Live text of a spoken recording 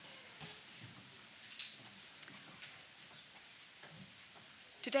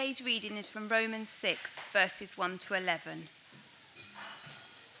Today's reading is from Romans 6, verses 1 to 11.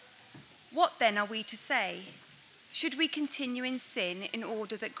 What then are we to say? Should we continue in sin in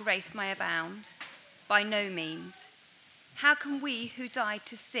order that grace may abound? By no means. How can we who died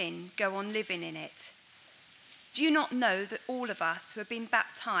to sin go on living in it? Do you not know that all of us who have been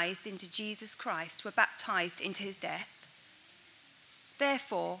baptized into Jesus Christ were baptized into his death?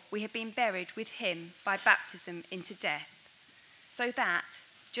 Therefore, we have been buried with him by baptism into death, so that,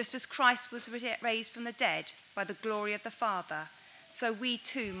 just as Christ was raised from the dead by the glory of the Father, so we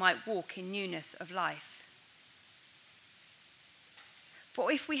too might walk in newness of life. For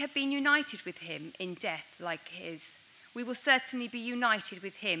if we have been united with him in death like his, we will certainly be united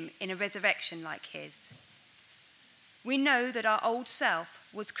with him in a resurrection like his. We know that our old self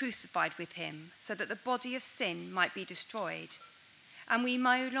was crucified with him, so that the body of sin might be destroyed, and we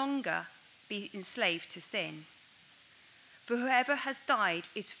no longer be enslaved to sin. For whoever has died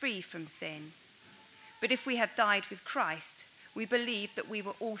is free from sin. But if we have died with Christ, we believe that we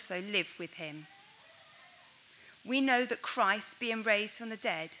will also live with him. We know that Christ, being raised from the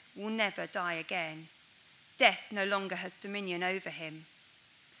dead, will never die again. Death no longer has dominion over him.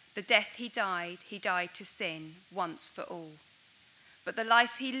 The death he died to sin once for all. But the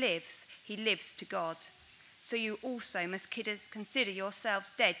life he lives to God. So you also must consider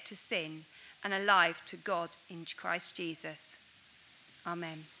yourselves dead to sin and alive to God in Christ Jesus.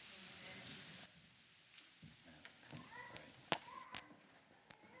 Amen.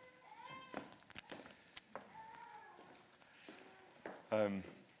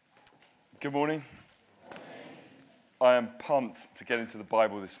 Good morning. I am pumped to get into the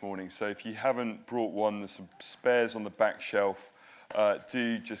Bible this morning. So if you haven't brought one, there's some spares on the back shelf.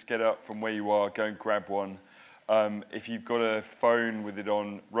 Do just get up from where you are, go and grab one. If you've got a phone with it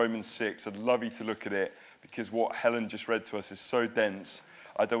on, Romans 6, I'd love you to look at it because what Helen just read to us is so dense.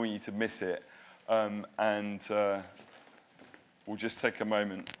 I don't want you to miss it. We'll just take a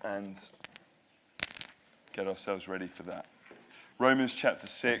moment and get ourselves ready for that. Romans chapter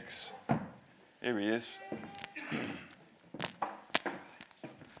 6. Here he is.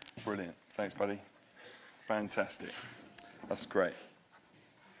 Brilliant. Thanks, buddy. Fantastic. That's great.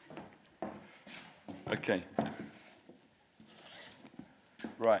 Okay.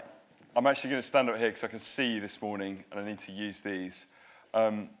 Right. I'm actually going to stand up here because I can see you this morning and I need to use these.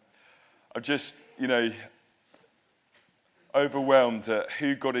 I'm just, overwhelmed at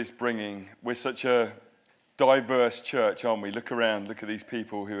who God is bringing. We're such a diverse church, aren't we? Look around. Look at these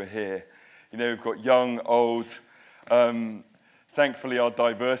people who are here. We've got young, old. Thankfully, our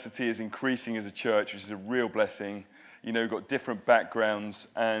diversity is increasing as a church, which is a real blessing. We've got different backgrounds,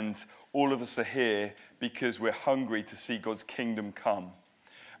 and all of us are here because we're hungry to see God's kingdom come.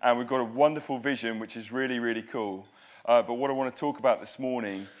 And we've got a wonderful vision, which is really, really cool. But what I want to talk about this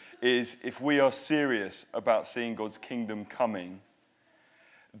morning is if we are serious about seeing God's kingdom coming,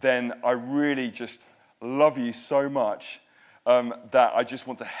 then I really just love you so much that I just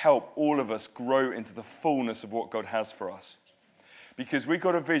want to help all of us grow into the fullness of what God has for us. Because we've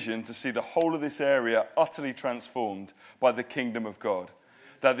got a vision to see the whole of this area utterly transformed by the kingdom of God.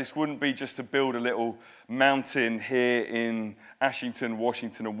 That this wouldn't be just to build a little mountain here in Ashington,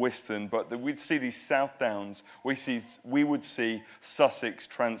 Washington, and Whiston, but that we'd see these South Downs, we would see Sussex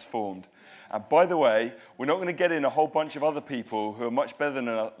transformed. And by the way, we're not going to get in a whole bunch of other people who are much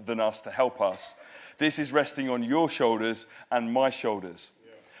better than us to help us. This is resting on your shoulders and my shoulders.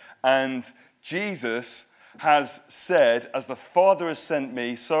 Yeah. And Jesus has said, as the Father has sent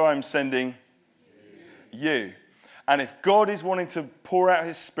me, so I'm sending you. And if God is wanting to pour out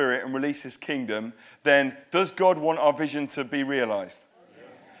his Spirit and release his kingdom, then does God want our vision to be realized? Yes.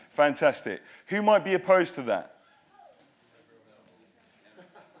 Fantastic. Who might be opposed to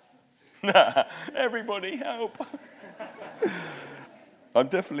that? Everybody help. I'm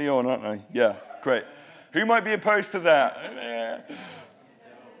definitely on, aren't I? Yeah, great. Who might be opposed to that?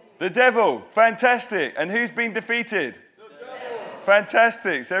 The devil. Fantastic. And who's been defeated? The devil.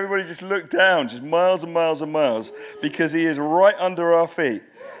 Fantastic. So everybody just look down, just miles and miles and miles, because he is right under our feet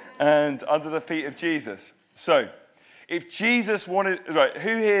and under the feet of Jesus. So, if Jesus wanted... Right,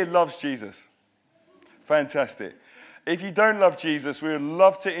 who here loves Jesus? Fantastic. If you don't love Jesus, we would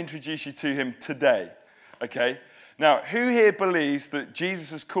love to introduce you to him today. Okay? Now, who here believes that Jesus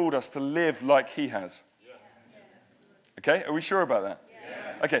has called us to live like he has? Okay, are we sure about that?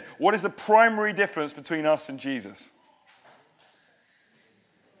 Yes. Okay, what is the primary difference between us and Jesus?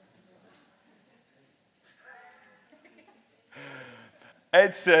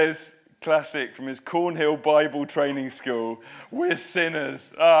 Ed says, Classic from his Cornhill Bible training school. We're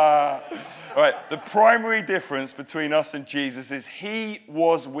sinners. All right, the primary difference between us and Jesus is he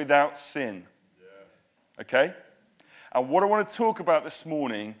was without sin. Okay? And what I want to talk about this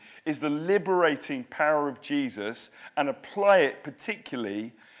morning is the liberating power of Jesus and apply it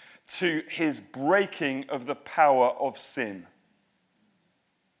particularly to his breaking of the power of sin.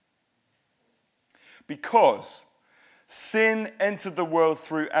 Because sin entered the world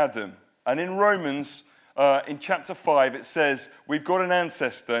through Adam. And in Romans, in chapter 5, it says, we've got an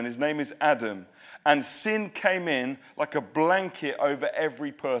ancestor and his name is Adam. And sin came in like a blanket over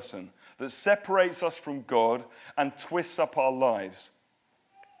every person that separates us from God and twists up our lives.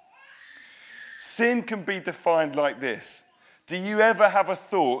 Sin can be defined like this. Do you ever have a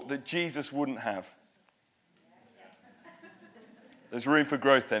thought that Jesus wouldn't have? There's room for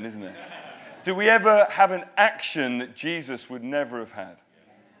growth then, isn't there? Do we ever have an action that Jesus would never have had?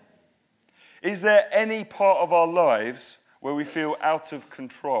 Is there any part of our lives where we feel out of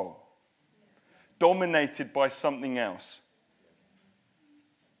control, dominated by something else?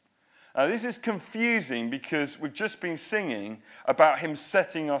 Now, this is confusing because we've just been singing about him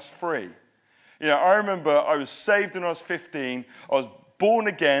setting us free. You know, I remember I was saved when I was 15. I was born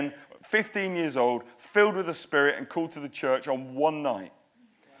again, 15 years old, filled with the Spirit and called to the church on one night.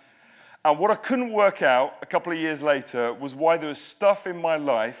 And what I couldn't work out a couple of years later was why there was stuff in my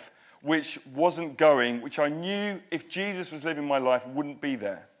life which wasn't going, which I knew if Jesus was living my life wouldn't be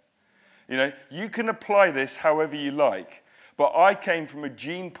there. You know, you can apply this however you like, but I came from a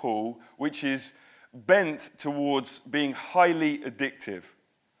gene pool which is bent towards being highly addictive.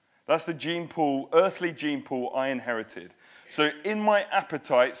 That's the gene pool, earthly gene pool I inherited. So in my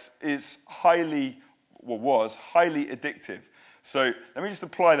appetites, it's was highly addictive. So let me just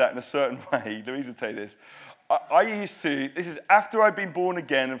apply that in a certain way. Louise will tell you this. I used to, this is after I'd been born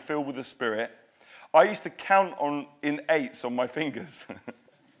again and filled with the Spirit, I used to count in 8s on my fingers.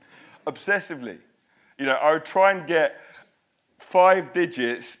 Obsessively. You know, I would try and get 5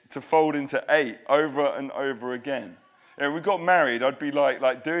 digits to fold into 8 over and over again. You know, when we got married, I'd be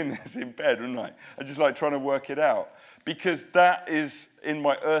like doing this in bed, wouldn't I? I'd just like trying to work it out. Because that is in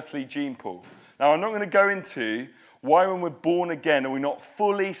my earthly gene pool. Now, I'm not going to go into why when we're born again are we not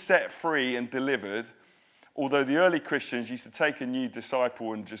fully set free and delivered, although the early Christians used to take a new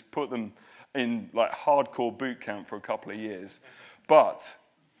disciple and just put them in like hardcore boot camp for a couple of years. But,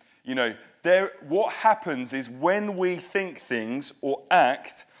 you know, what happens is when we think things or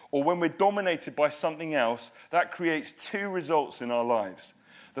act, or when we're dominated by something else, that creates 2 results in our lives.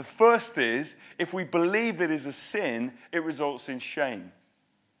 The first is, if we believe it is a sin, it results in shame.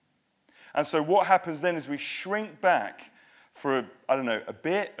 And so what happens then is we shrink back for, a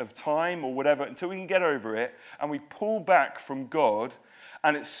bit of time or whatever until we can get over it, and we pull back from God,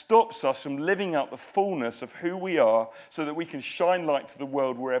 and it stops us from living out the fullness of who we are so that we can shine light to the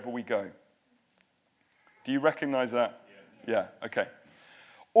world wherever we go. Do you recognize that? Yeah, okay.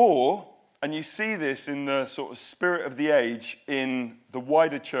 Or, and you see this in the sort of spirit of the age in the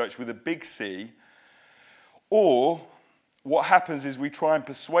wider church with a big C, or what happens is we try and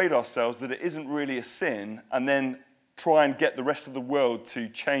persuade ourselves that it isn't really a sin and then try and get the rest of the world to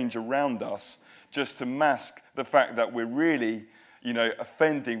change around us just to mask the fact that we're really,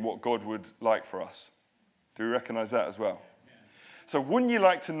 offending what God would like for us. Do we recognize that as well? So wouldn't you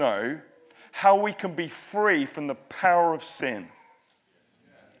like to know how we can be free from the power of sin?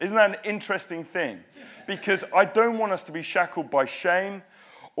 Isn't that an interesting thing? Because I don't want us to be shackled by shame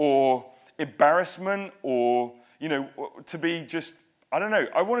or embarrassment or to be just,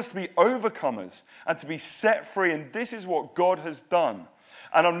 I want us to be overcomers and to be set free. And this is what God has done.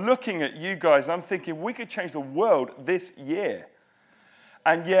 And I'm looking at you guys, I'm thinking we could change the world this year.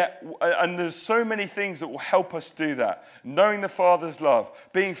 And there's so many things that will help us do that. Knowing the Father's love,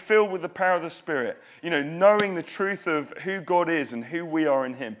 being filled with the power of the Spirit, knowing the truth of who God is and who we are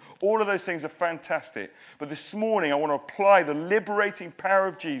in Him. All of those things are fantastic. But this morning, I want to apply the liberating power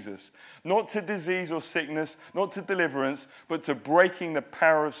of Jesus, not to disease or sickness, not to deliverance, but to breaking the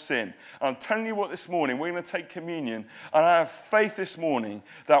power of sin. And I'm telling you what, this morning, we're going to take communion, and I have faith this morning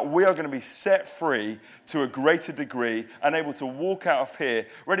that we are going to be set free to a greater degree and able to walk out of here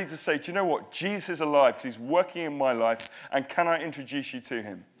ready to say, do you know what? Jesus is alive because He's working in my life, and can I introduce you to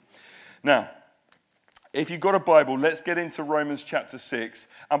Him? Now, if you've got a Bible, let's get into Romans chapter 6.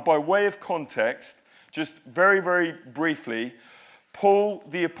 And by way of context, just very, very briefly, Paul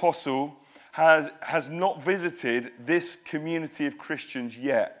the Apostle has not visited this community of Christians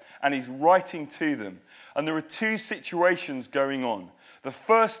yet, and he's writing to them. And there are 2 situations going on. The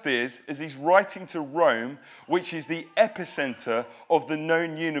first is he's writing to Rome, which is the epicenter of the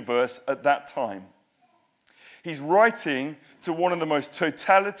known universe at that time. He's writing to one of the most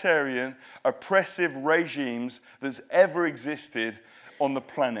totalitarian, oppressive regimes that's ever existed on the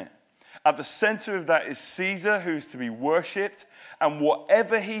planet. At the center of that is Caesar, who's to be worshipped, and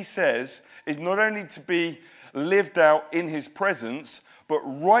whatever he says is not only to be lived out in his presence, but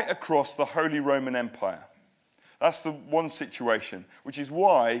right across the Holy Roman Empire. That's the one situation, which is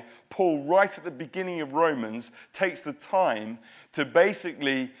why Paul, right at the beginning of Romans, takes the time to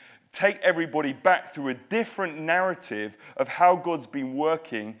basically take everybody back through a different narrative of how God's been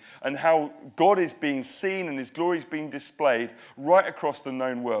working and how God is being seen and his glory is being displayed right across the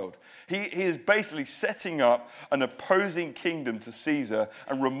known world. He is basically setting up an opposing kingdom to Caesar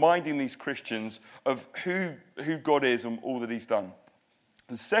and reminding these Christians of who God is and all that he's done.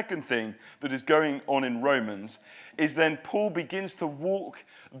 The second thing that is going on in Romans is then Paul begins to walk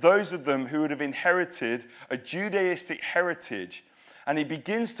those of them who would have inherited a Judaistic heritage, and he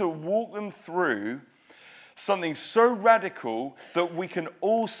begins to walk them through something so radical that we can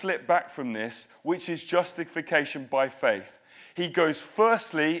all slip back from this, which is justification by faith. He goes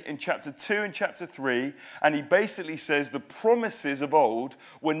firstly in chapter 2 and chapter 3, and he basically says the promises of old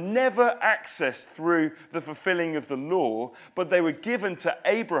were never accessed through the fulfilling of the law, but they were given to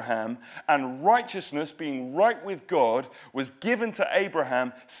Abraham, and righteousness, being right with God, was given to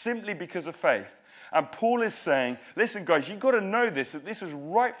Abraham simply because of faith. And Paul is saying, listen guys, you've got to know this, that this was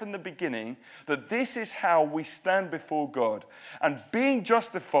right from the beginning, that this is how we stand before God. And being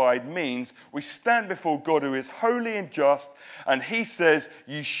justified means we stand before God who is holy and just, and he says,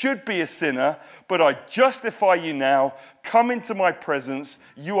 you should be a sinner, but I justify you now, come into my presence,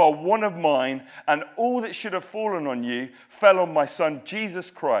 you are one of mine, and all that should have fallen on you fell on my son,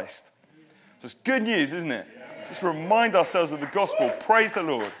 Jesus Christ. So it's good news, isn't it? Let's remind ourselves of the gospel. Praise the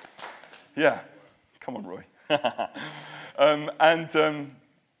Lord. Yeah. Come on, Roy.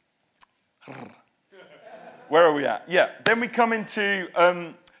 Where are we at? Yeah. Then we come into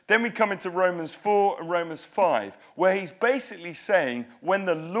Romans 4 and Romans 5, where he's basically saying when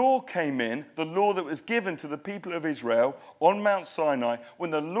the law came in, the law that was given to the people of Israel on Mount Sinai, when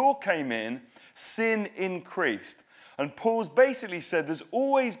the law came in, sin increased. And Paul's basically said there's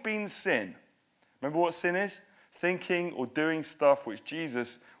always been sin. Remember what sin is? Thinking or doing stuff which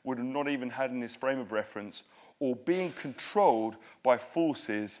Jesus would have not even had in his frame of reference, or being controlled by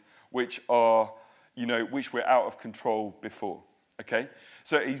forces which are, which were out of control before. Okay?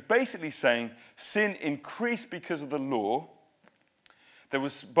 So he's basically saying sin increased because of the law.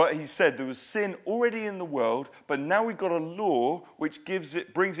 But he said there was sin already in the world, but now we've got a law which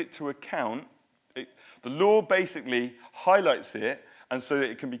brings it to account. The law basically highlights it, and so that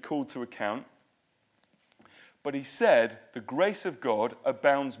it can be called to account. But he said the grace of God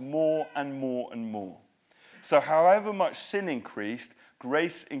abounds more and more and more. So however much sin increased,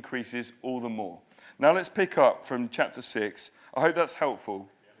 grace increases all the more. Now let's pick up from chapter 6. I hope that's helpful.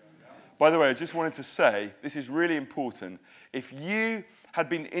 By the way, I just wanted to say, this is really important. If you had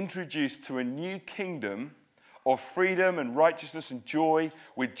been introduced to a new kingdom of freedom and righteousness and joy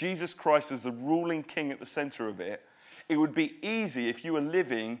with Jesus Christ as the ruling king at the center of it, it would be easy if you were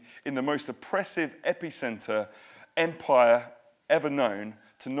living in the most oppressive epicenter empire ever known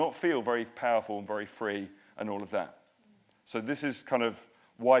to not feel very powerful and very free and all of that. So this is kind of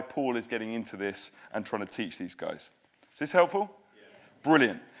why Paul is getting into this and trying to teach these guys. Is this helpful? Yeah.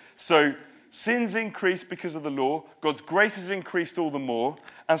 Brilliant. So sin's increased because of the law. God's grace has increased all the more.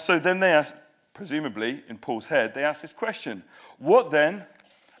 And so then they ask, presumably in Paul's head, they ask this question. What then?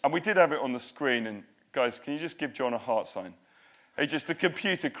 And we did have it on the screen, and guys, can you just give John a heart sign? Hey, just the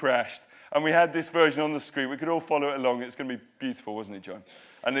computer crashed, and we had this version on the screen. We could all follow it along. It's going to be beautiful, wasn't it, John?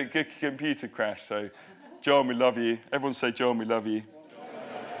 And the computer crashed, so John, we love you. Everyone say, John, we love you.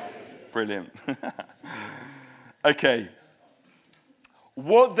 Brilliant. Okay.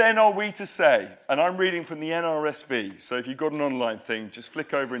 What then are we to say? And I'm reading from the NRSV, so if you've got an online thing, just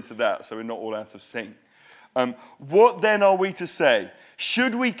flick over into that so we're not all out of sync. What then are we to say?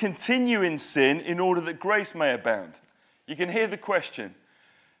 Should we continue in sin in order that grace may abound? You can hear the question.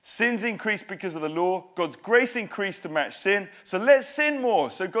 Sin's increased because of the law. God's grace increased to match sin. So let's sin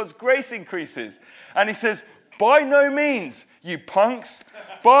more so God's grace increases. And he says, by no means, you punks.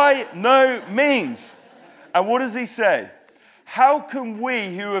 By no means. And what does he say? How can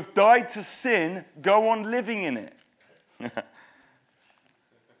we who have died to sin go on living in it?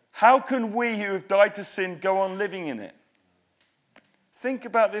 How can we who have died to sin go on living in it? Think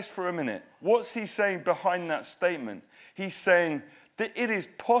about this for a minute. What's he saying behind that statement? He's saying that it is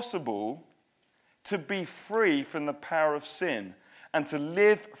possible to be free from the power of sin and to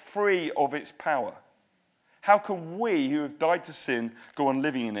live free of its power. How can we who have died to sin go on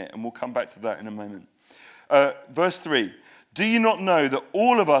living in it? And we'll come back to that in a moment. Verse 3, do you not know that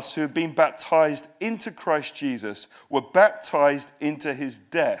all of us who have been baptized into Christ Jesus were baptized into his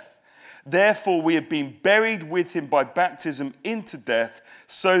death? Therefore, we have been buried with him by baptism into death,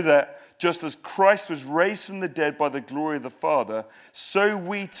 so that just as Christ was raised from the dead by the glory of the Father, so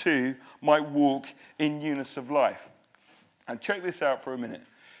we too might walk in newness of life. And check this out for a minute.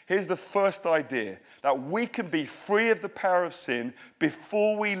 Here's the first idea, that we can be free of the power of sin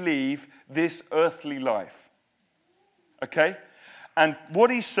before we leave this earthly life. Okay? And what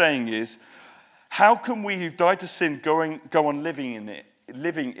he's saying is, how can we who've died to sin go on living in it?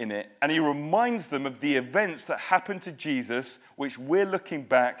 And he reminds them of the events that happened to Jesus, which we're looking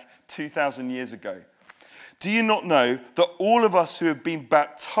back 2,000 years ago. Do you not know that all of us who have been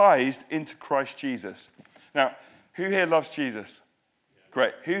baptized into Christ Jesus? Now, who here loves Jesus?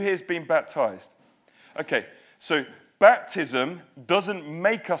 Great. Who here has been baptized? Okay, so baptism doesn't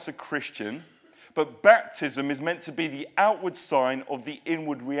make us a Christian, but baptism is meant to be the outward sign of the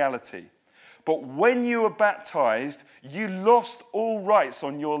inward reality. But when you were baptized, you lost all rights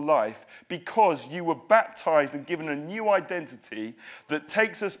on your life because you were baptized and given a new identity that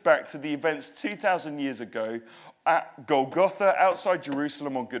takes us back to the events 2,000 years ago at Golgotha outside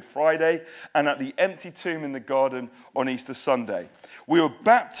Jerusalem on Good Friday and at the empty tomb in the garden on Easter Sunday. We were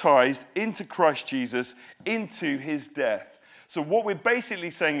baptized into Christ Jesus, into his death. So what we're basically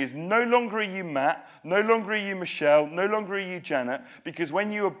saying is no longer are you Matt, no longer are you Michelle, no longer are you Janet, because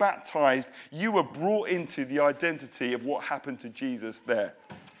when you were baptized, you were brought into the identity of what happened to Jesus there.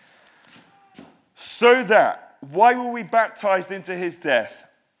 So that, why were we baptized into his death?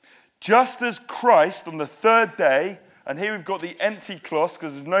 Just as Christ on the third day, and here we've got the empty cloths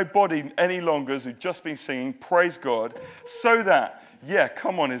because there's no body any longer as we've just been singing, praise God, so that, yeah,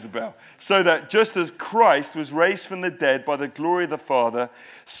 come on, Isabel. So that just as Christ was raised from the dead by the glory of the Father,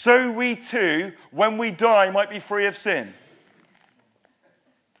 so we too, when we die, might be free of sin.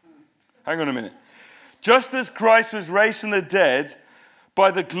 Hang on a minute. Just as Christ was raised from the dead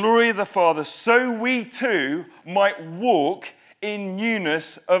by the glory of the Father, so we too might walk in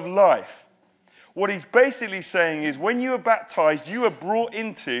newness of life. What he's basically saying is when you were baptized, you were brought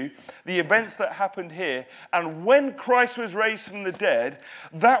into the events that happened here. And when Christ was raised from the dead,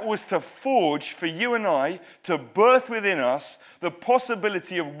 that was to forge for you and I, to birth within us the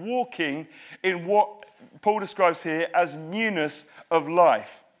possibility of walking in what Paul describes here as newness of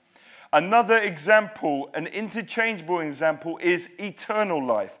life. Another example, an interchangeable example, is eternal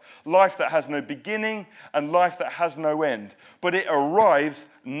life. Life that has no beginning and life that has no end. But it arrives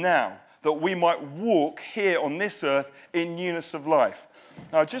now, that we might walk here on this earth in newness of life.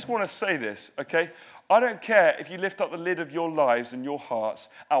 Now, I just want to say this, okay? I don't care if you lift up the lid of your lives and your hearts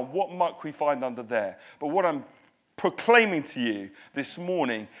and what muck we find under there. But what I'm proclaiming to you this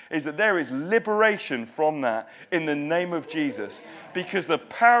morning is that there is liberation from that in the name of Jesus. Because the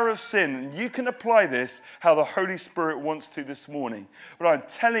power of sin, and you can apply this how the Holy Spirit wants to this morning. But I'm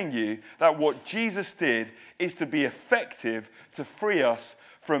telling you that what Jesus did is to be effective to free us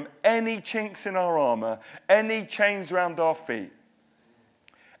from any chinks in our armor, any chains around our feet,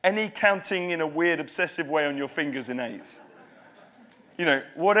 any counting in a weird, obsessive way on your fingers in eights. You know,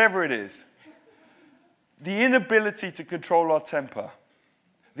 whatever it is. The inability to control our temper,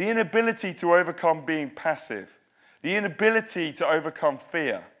 the inability to overcome being passive, the inability to overcome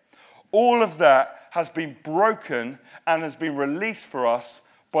fear, all of that has been broken and has been released for us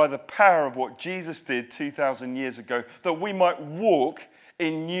by the power of what Jesus did 2,000 years ago, that we might walk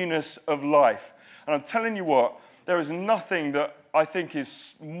in newness of life. And I'm telling you what, there is nothing that I think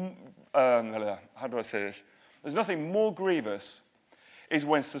is, how do I say this? There's nothing more grievous is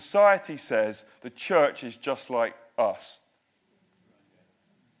when society says the church is just like us.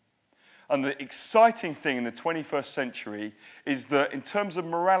 And the exciting thing in the 21st century is that in terms of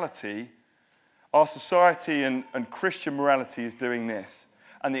morality, our society and Christian morality is doing this.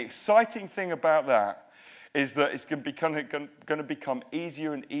 And the exciting thing about that is that it's going to become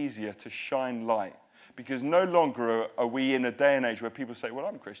easier and easier to shine light. Because no longer are we in a day and age where people say, well,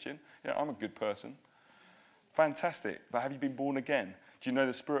 I'm a Christian. Yeah, I'm a good person. Fantastic. But have you been born again? Do you know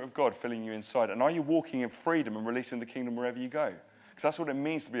the Spirit of God filling you inside? And are you walking in freedom and releasing the kingdom wherever you go? Because that's what it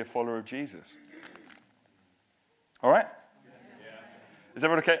means to be a follower of Jesus. All right? Yeah. Is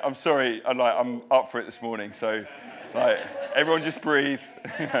everyone okay? I'm sorry. I'm up for it this morning. So everyone just breathe.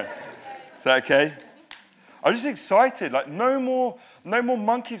 Is that okay? I'm just excited. No more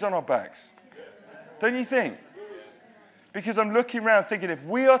monkeys on our backs. Don't you think? Because I'm looking around thinking, if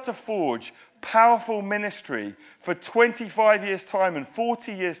we are to forge powerful ministry for 25 years' time and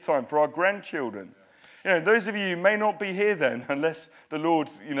 40 years' time for our grandchildren, those of you who may not be here then, unless the Lord,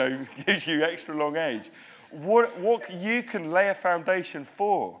 gives you extra long age, what you can lay a foundation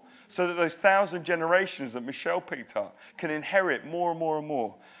for, so that those 1,000 generations that Michelle picked up can inherit more and more and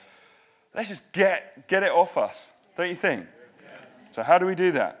more. Let's just get it off us, don't you think? So how do we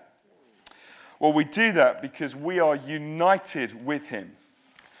do that? Well, we do that because we are united with him.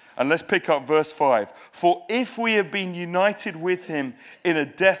 And let's pick up verse 5. For if we have been united with him in a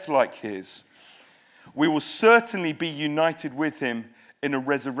death like his, we will certainly be united with him in a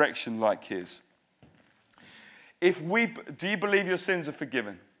resurrection like his. Do you believe your sins are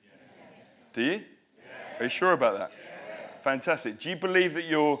forgiven? Yes. Do you? Yes. Are you sure about that? Yes. Fantastic. Do you believe that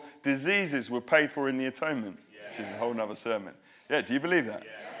your diseases were paid for in the atonement? Yes. Which is a whole other sermon. Yeah, do you believe that?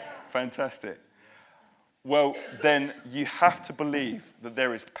 Yes. Fantastic. Well, then you have to believe that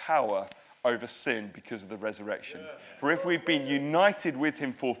there is power over sin because of the resurrection. Yes. For if we've been united with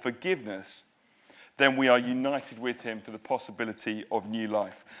him for forgiveness, then we are united with him for the possibility of new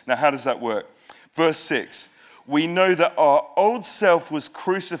life. Now, how does that work? Verse 6. We know that our old self was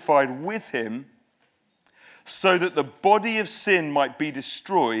crucified with him so that the body of sin might be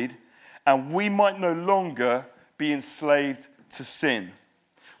destroyed and we might no longer be enslaved to sin.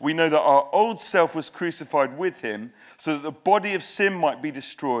 We know that our old self was crucified with him so that the body of sin might be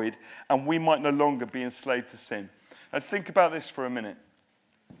destroyed and we might no longer be enslaved to sin. Now think about this for a minute.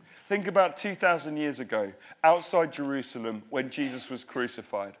 Think about 2,000 years ago, outside Jerusalem, when Jesus was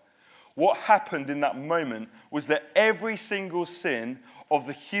crucified. What happened in that moment was that every single sin of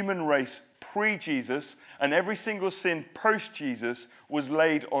the human race pre-Jesus and every single sin post-Jesus was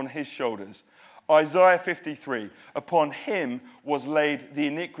laid on his shoulders. Isaiah 53, upon him was laid the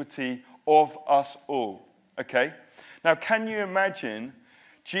iniquity of us all. Okay? Now, can you imagine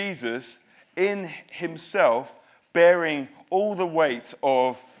Jesus in himself bearing all the weight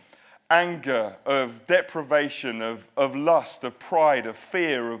of anger, of deprivation, of lust, of pride, of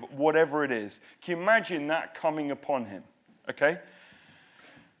fear, of whatever it is? Can you imagine that coming upon him? Okay?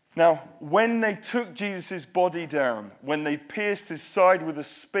 Now, when they took Jesus' body down, when they pierced his side with a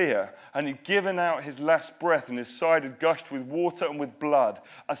spear, and he'd given out his last breath, and his side had gushed with water and with blood,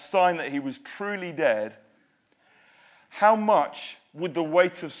 a sign that he was truly dead, how much would the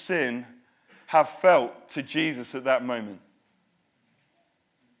weight of sin have felt to Jesus at that moment?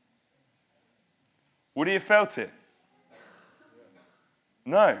 Would he have felt it?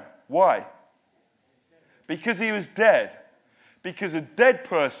 No. Why? Because he was dead. Because a dead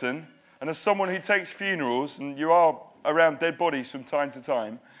person, and as someone who takes funerals, and you are around dead bodies from time to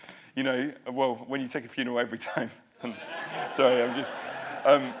time, well, when you take a funeral every time. Sorry, I'm just...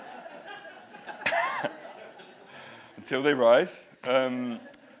 until they rise.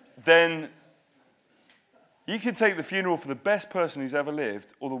 Then you can take the funeral for the best person who's ever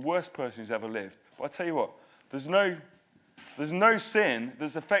lived or the worst person who's ever lived. But I tell you what, there's no sin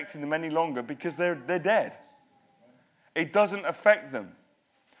that's affecting them any longer because they're dead. It doesn't affect them.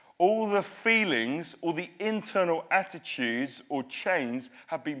 All the feelings, all the internal attitudes or chains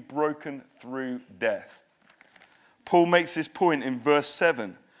have been broken through death. Paul makes this point in verse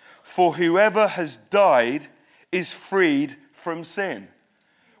 7. For whoever has died is freed from sin.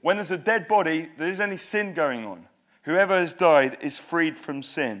 When there's a dead body, there isn't any sin going on. Whoever has died is freed from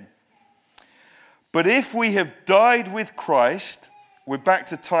sin. But if we have died with Christ, we're back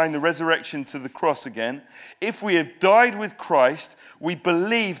to tying the resurrection to the cross again. If we have died with Christ, we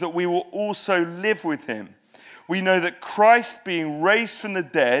believe that we will also live with him. We know that Christ, being raised from the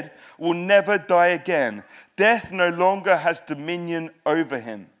dead, will never die again. Death no longer has dominion over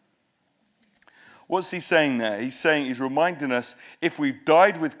him. What's he saying there? He's reminding us, if we've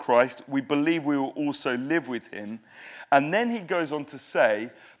died with Christ, we believe we will also live with him. And then he goes on to say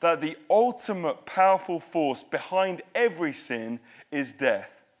that the ultimate powerful force behind every sin is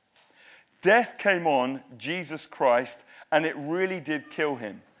death. Death came on Jesus Christ, and it really did kill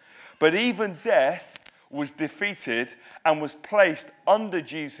him. But even death was defeated and was placed under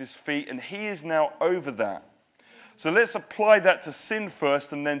Jesus' feet, and he is now over that. So let's apply that to sin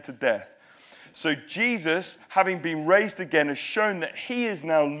first and then to death. So Jesus, having been raised again, has shown that he is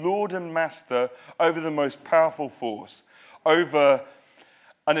now Lord and Master over the most powerful force, over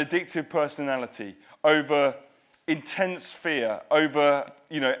an addictive personality, over intense fear, over,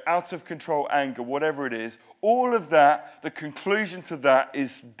 out of control anger, whatever it is. All of that, the conclusion to that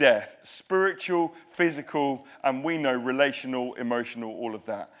is death. Spiritual, physical, and we know relational, emotional, all of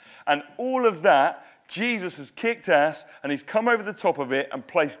that. And all of that, Jesus has kicked ass and he's come over the top of it and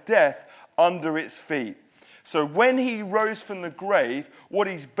placed death under its feet. So when he rose from the grave, what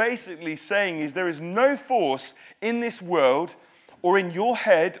he's basically saying is there is no force in this world or in your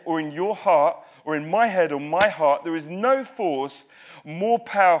head or in your heart or in my head or my heart. There is no force more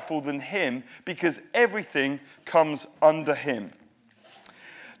powerful than him because everything comes under him.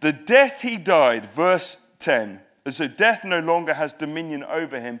 The death he died, verse 10. So death no longer has dominion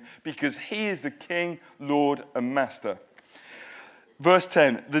over him because he is the King, Lord, and Master. Verse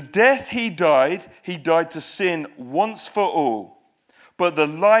 10, the death he died to sin once for all. But the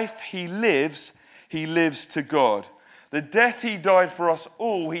life he lives to God. The death he died for us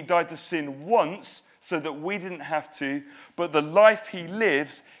all, he died to sin once so that we didn't have to. But the life he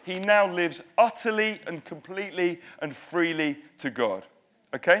now lives utterly and completely and freely to God.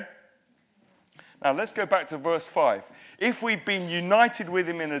 Okay? Now let's go back to verse 5. If we've been united with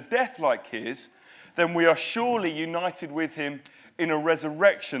him in a death like his, then we are surely united with him in a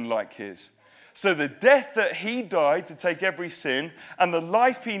resurrection like his. So the death that he died to take every sin and the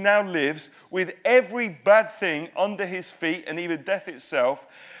life he now lives with every bad thing under his feet and even death itself,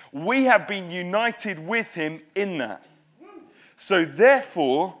 we have been united with him in that. So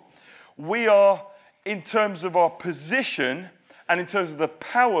therefore, we are, in terms of our position and in terms of the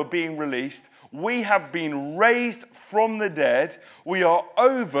power being released, we have been raised from the dead. We are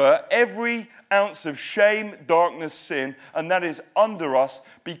over every ounce of shame, darkness, sin, and that is under us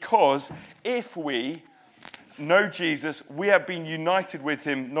because if we know Jesus, we have been united with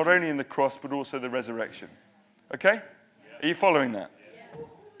him not only in the cross but also the resurrection. Okay? Are you following that?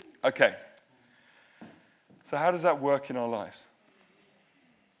 Okay. So how does that work in our lives?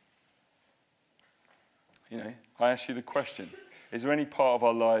 You know, I ask you the question, is there any part of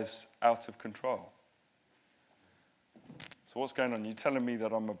our lives out of control? So what's going on? You're telling me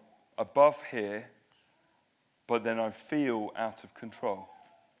that I'm above here, but then I feel out of control.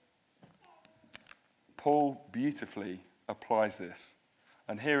 Paul beautifully applies this.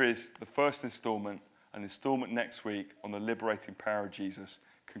 And here is the first installment. An installment next week on the liberating power of Jesus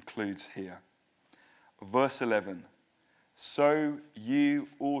concludes here. Verse 11. So you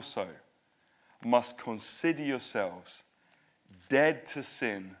also must consider yourselves dead to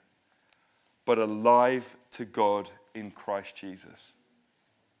sin, but alive to God in Christ Jesus.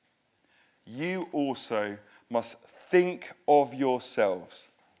 You also must think of yourselves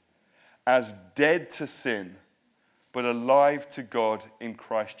as dead to sin, but alive to God in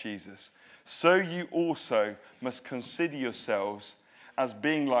Christ Jesus. So you also must consider yourselves as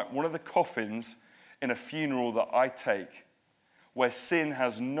being like one of the coffins in a funeral that I take, where sin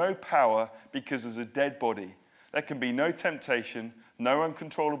has no power because there's a dead body. There can be no temptation, no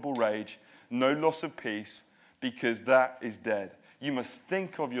uncontrollable rage, no loss of peace, because that is dead. You must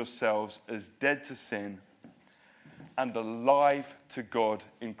think of yourselves as dead to sin and alive to God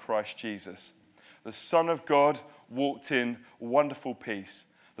in Christ Jesus. The Son of God walked in wonderful peace.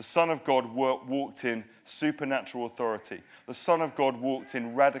 The Son of God walked in supernatural authority. The Son of God walked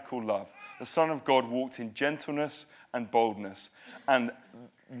in radical love. The Son of God walked in gentleness and boldness. And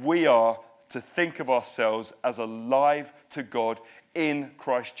we are to think of ourselves as alive to God in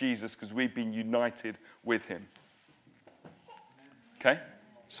Christ Jesus because we've been united with him. Okay?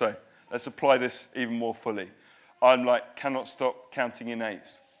 So, let's apply this even more fully. I'm like, cannot stop counting in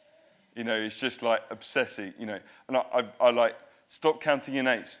eights. You know, it's just like obsessive, you know. And I like, stop counting in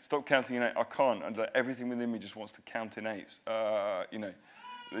eights. Stop counting in eights. I can't. And like, everything within me just wants to count in eights. You know,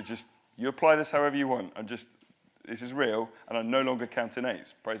 you apply this however you want. This is real, and I no longer count in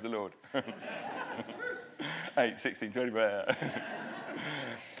eights. Praise the Lord. 8, 16, 20.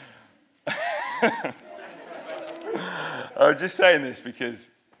 I was just saying this because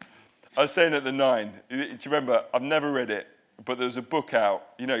I was saying at the 9. Do you remember? I've never read it, but there was a book out.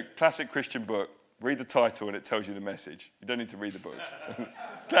 You know, classic Christian book. Read the title and it tells you the message. You don't need to read the books.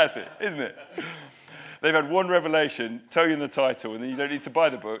 It's classic, isn't it? They've had one revelation, tell you in the title, and then you don't need to buy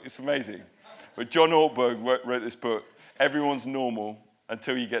the book. It's amazing. But John Ortberg wrote this book, Everyone's Normal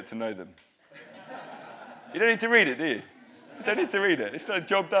Until You Get to Know Them. You don't need to read it, do you? You don't need to read it. It's not a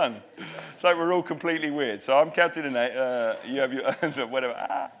job done. It's like we're all completely weird. So I'm counting in 8. You have your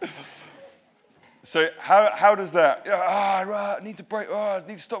whatever. So how does that? I need to break. I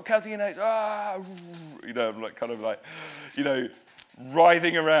need to stop counting in 8. You know, I'm like kind of like, you know,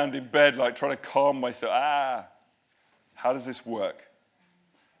 writhing around in bed, like trying to calm myself. How does this work?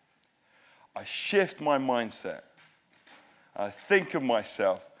 I shift my mindset. I think of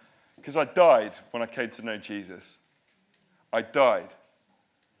myself, because I died when I came to know Jesus. I died.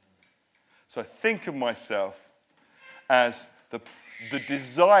 So I think of myself as the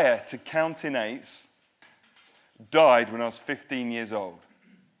desire to count in 8s died when I was 15 years old.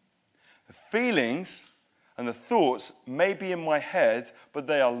 The feelings And the thoughts may be in my head, but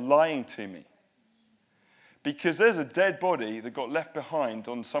they are lying to me. Because there's a dead body that got left behind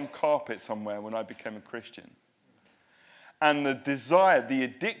on some carpet somewhere when I became a Christian. And the desire, the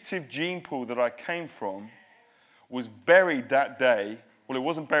addictive gene pool that I came from was buried that day. Well, it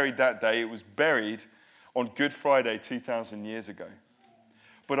wasn't buried that day. It was buried on Good Friday 2,000 years ago.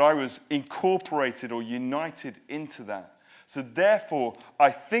 But I was incorporated or united into that. So therefore,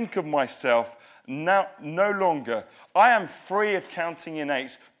 I think of myself now no longer. I am free of counting in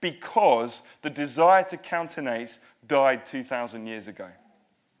eights because the desire to count in eights died 2,000 years ago.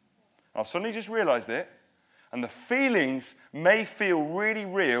 I've suddenly just realized it. And the feelings may feel really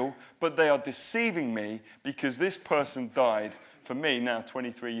real, but they are deceiving me because this person died for me now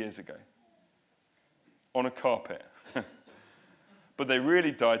 23 years ago on a carpet. But they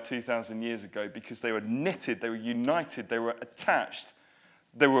really died 2,000 years ago because they were knitted, they were united, they were attached.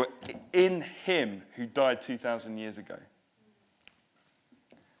 They were in him who died 2,000 years ago.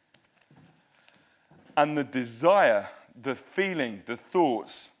 And the desire, the feeling, the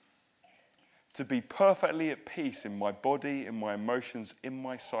thoughts to be perfectly at peace in my body, in my emotions, in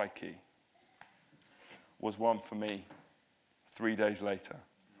my psyche was one for me 3 days later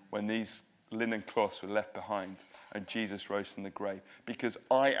when these linen cloths were left behind and Jesus rose from the grave, because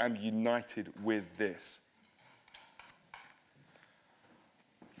I am united with this.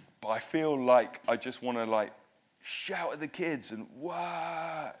 But I feel like I just want to shout at the kids and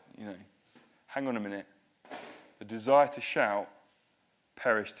wah, hang on a minute. The desire to shout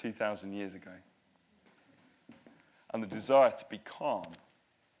perished 2,000 years ago. And the desire to be calm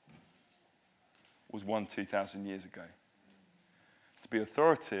was won 2,000 years ago. To be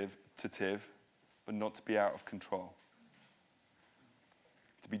authoritative, but not to be out of control.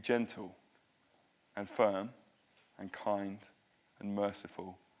 To be gentle and firm and kind and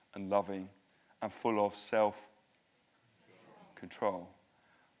merciful and loving and full of self-control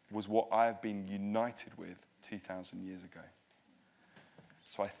was what I have been united with 2,000 years ago.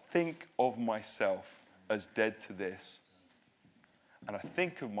 So I think of myself as dead to this, and I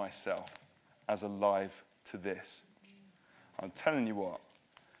think of myself as alive to this. I'm telling you what,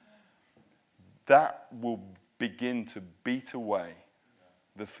 that will begin to beat away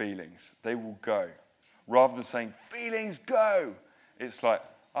the feelings. They will go. Rather than saying, feelings go, it's like,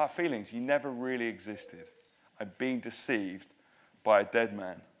 feelings, you never really existed. I'm being deceived by a dead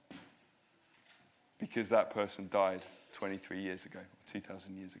man because that person died 23 years ago,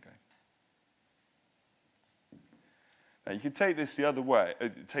 2,000 years ago. Now, you can take this the other way,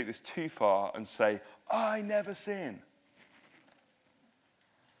 take this too far and say, I never sin.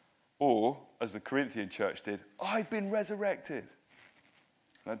 Or, as the Corinthian church did, I've been resurrected.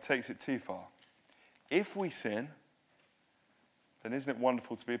 That takes it too far. If we sin, then isn't it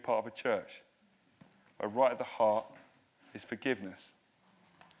wonderful to be a part of a church where right at the heart is forgiveness?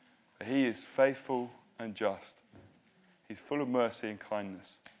 He is faithful and just. He's full of mercy and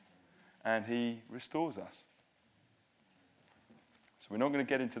kindness. And he restores us. So we're not going to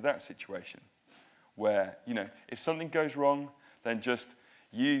get into that situation where, if something goes wrong, then just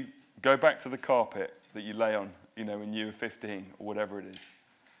you go back to the carpet that you lay on, when you were 15 or whatever it is.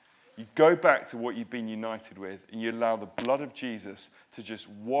 You go back to what you've been united with and you allow the blood of Jesus to just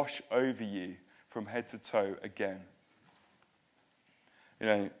wash over you from head to toe again.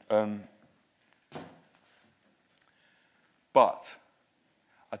 But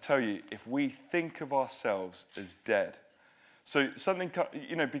I tell you, if we think of ourselves as dead, so something,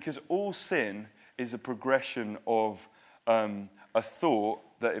 because all sin is a progression of a thought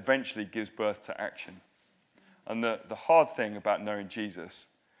that eventually gives birth to action. And the hard thing about knowing Jesus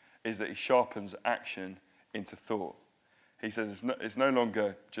is that he sharpens action into thought. He says it's no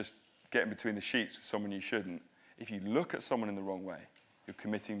longer just getting between the sheets with someone you shouldn't. If you look at someone in the wrong way, you're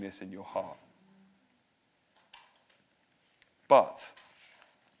committing this in your heart. But,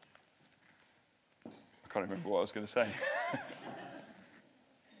 I can't remember what I was going to say.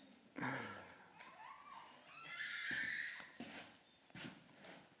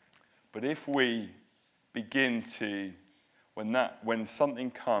 But if we begin to, when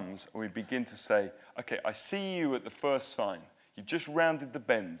something comes, and we begin to say, okay, I see you at the first sign. You've just rounded the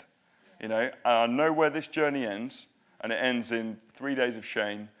bend, and I know where this journey ends, and it ends in 3 days of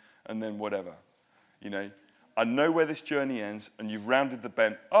shame, and then whatever, I know where this journey ends, and you've rounded the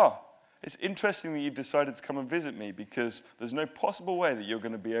bend. It's interesting that you've decided to come and visit me because there's no possible way that you're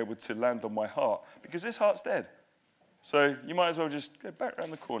going to be able to land on my heart because this heart's dead. So you might as well just go back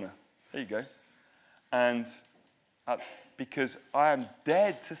around the corner. There you go. And because I am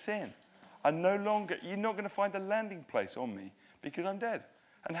dead to sin. You're not going to find a landing place on me because I'm dead.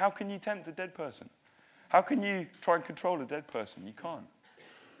 And how can you tempt a dead person? How can you try and control a dead person? You can't.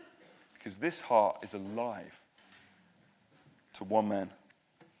 Because this heart is alive to one man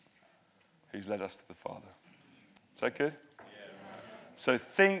who's led us to the Father. Is that good? Yeah. So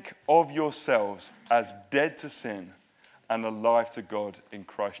think of yourselves as dead to sin and alive to God in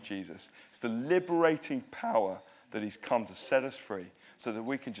Christ Jesus. It's the liberating power that he's come to set us free so that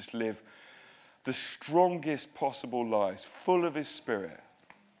we can just live the strongest possible lives, full of his Spirit,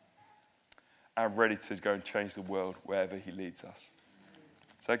 and ready to go and change the world wherever he leads us.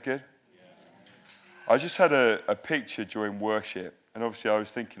 Is that good? Yeah. I just had a picture during worship, and obviously I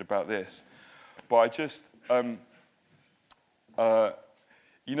was thinking about this, but I just, you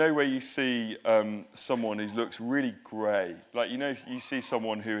know where you see someone who looks really grey, like you see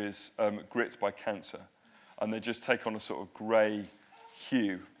someone who is gripped by cancer, and they just take on a sort of grey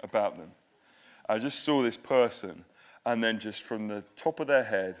hue about them. I just saw this person, and then just from the top of their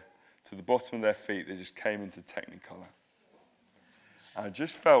head to the bottom of their feet, they just came into Technicolor. And I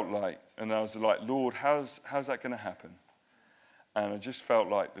just felt like, and I was like, Lord, how's that going to happen? And I just felt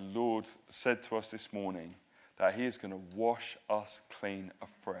like the Lord said to us this morning that he is going to wash us clean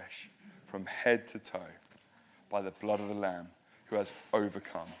afresh from head to toe by the blood of the Lamb who has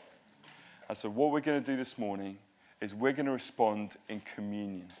overcome. And so what we're going to do this morning is we're going to respond in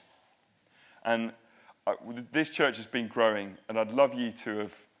communion. And this church has been growing, and I'd love you to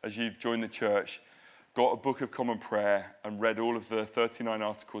have, as you've joined the church, got a book of common prayer and read all of the 39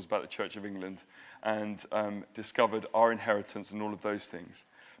 articles about the Church of England and discovered our inheritance and all of those things.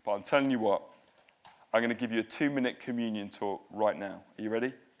 But I'm telling you what, I'm going to give you a 2-minute communion talk right now. Are you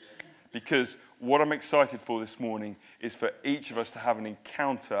ready? Because what I'm excited for this morning is for each of us to have an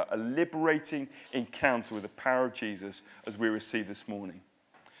encounter, a liberating encounter with the power of Jesus as we receive this morning.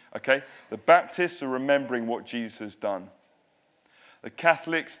 Okay? The Baptists are remembering what Jesus has done. The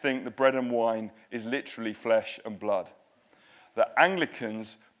Catholics think the bread and wine is literally flesh and blood. The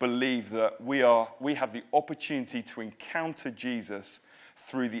Anglicans believe that we have the opportunity to encounter Jesus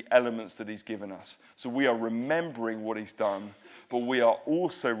through the elements that he's given us. So we are remembering what he's done, but we are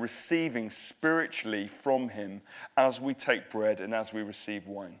also receiving spiritually from him as we take bread and as we receive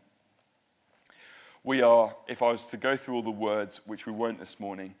wine. We are, if I was to go through all the words, which we won't this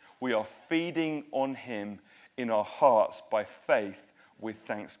morning, we are feeding on him in our hearts by faith with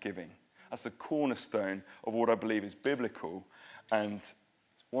thanksgiving. That's the cornerstone of what I believe is biblical. And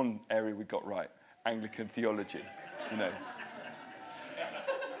one area we got right, Anglican theology,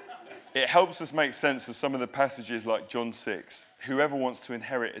 It helps us make sense of some of the passages like John 6. Whoever wants to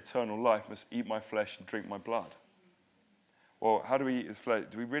inherit eternal life must eat my flesh and drink my blood. Well, how do we eat his flesh?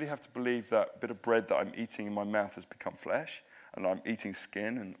 Do we really have to believe that bit of bread that I'm eating in my mouth has become flesh and I'm eating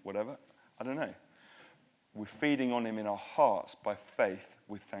skin and whatever? I don't know. We're feeding on him in our hearts by faith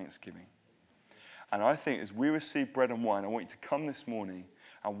with thanksgiving. And I think as we receive bread and wine, I want you to come this morning,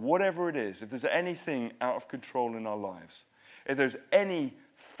 and whatever it is, if there's anything out of control in our lives, if there's any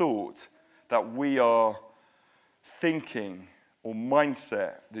thought that we are thinking or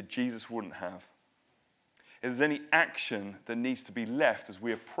mindset that Jesus wouldn't have, if there's any action that needs to be left as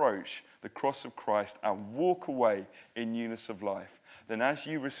we approach the cross of Christ and walk away in newness of life, then as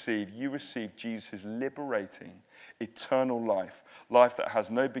you receive Jesus' liberating, eternal life, life that has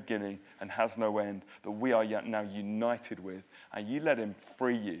no beginning and has no end, that we are yet now united with, and you let him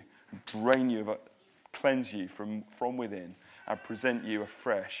free you, drain you, cleanse you from within, and present you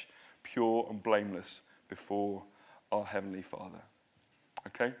afresh, pure and blameless before our Heavenly Father.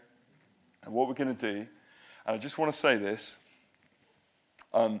 Okay? And what we're going to do, and I just want to say this,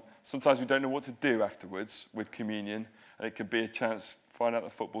 sometimes we don't know what to do afterwards with communion, and it can be a chance to find out the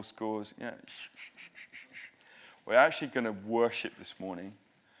football scores. Yeah, We're actually going to worship this morning,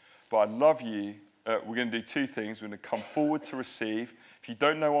 but I'd love you, we're going to do 2 things. We're going to come forward to receive. If you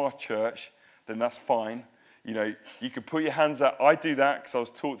don't know our church, then that's fine. You can put your hands out. I do that because I was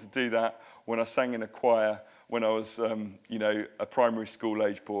taught to do that when I sang in a choir when I was, a primary school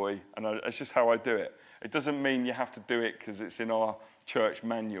age boy, and it's just how I do it. It doesn't mean you have to do it because it's in our church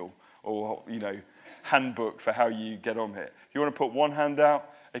manual or, handbook for how you get on here. If you want to put one hand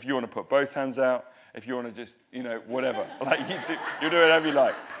out, if you want to put both hands out, if you want to just, whatever. You do whatever you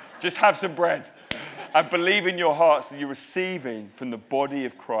like. Just have some bread and believe in your hearts that you're receiving from the body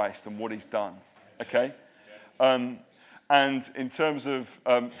of Christ and what he's done. Okay? And in terms of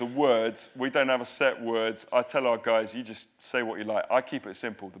the words, we don't have a set words. I tell our guys, you just say what you like. I keep it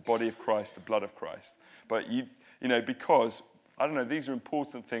simple, the body of Christ, the blood of Christ. But, because, I don't know, these are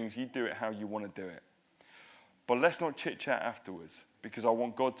important things. You do it how you want to do it. But let's not chit-chat afterwards, because I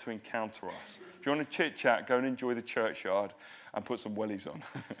want God to encounter us. If you want to chit-chat, go and enjoy the churchyard and put some wellies on.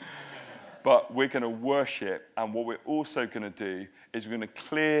 but we're going to worship. And what we're also going to do is we're going to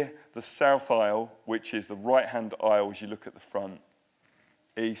clear the south aisle, which is the right-hand aisle as you look at the front.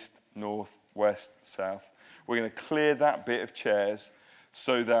 East, north, west, south. We're going to clear that bit of chairs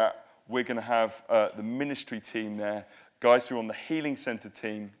so that we're going to have the ministry team there, guys who are on the Healing Centre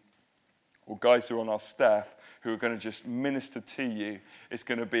team, or guys who are on our staff who are going to just minister to you. It's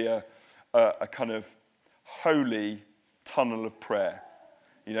going to be a kind of holy tunnel of prayer.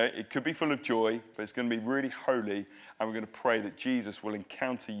 You know, it could be full of joy, but it's going to be really holy, and we're going to pray that Jesus will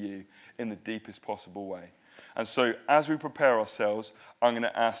encounter you in the deepest possible way. And so as we prepare ourselves, I'm going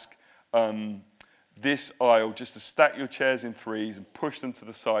to ask this aisle just to stack your chairs in threes and push them to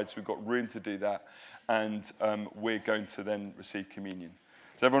the side so we've got room to do that, and we're going to then receive communion.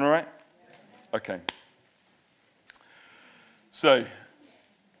 Is everyone all right? Okay. So,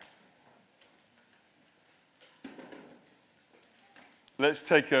 let's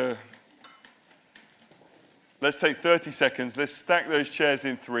take 30 seconds. Let's stack those chairs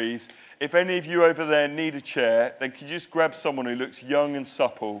in threes. If any of you over there need a chair, then could you just grab someone who looks young and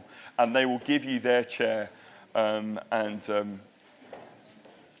supple, and they will give you their chair, and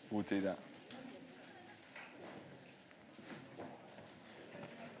we'll do that.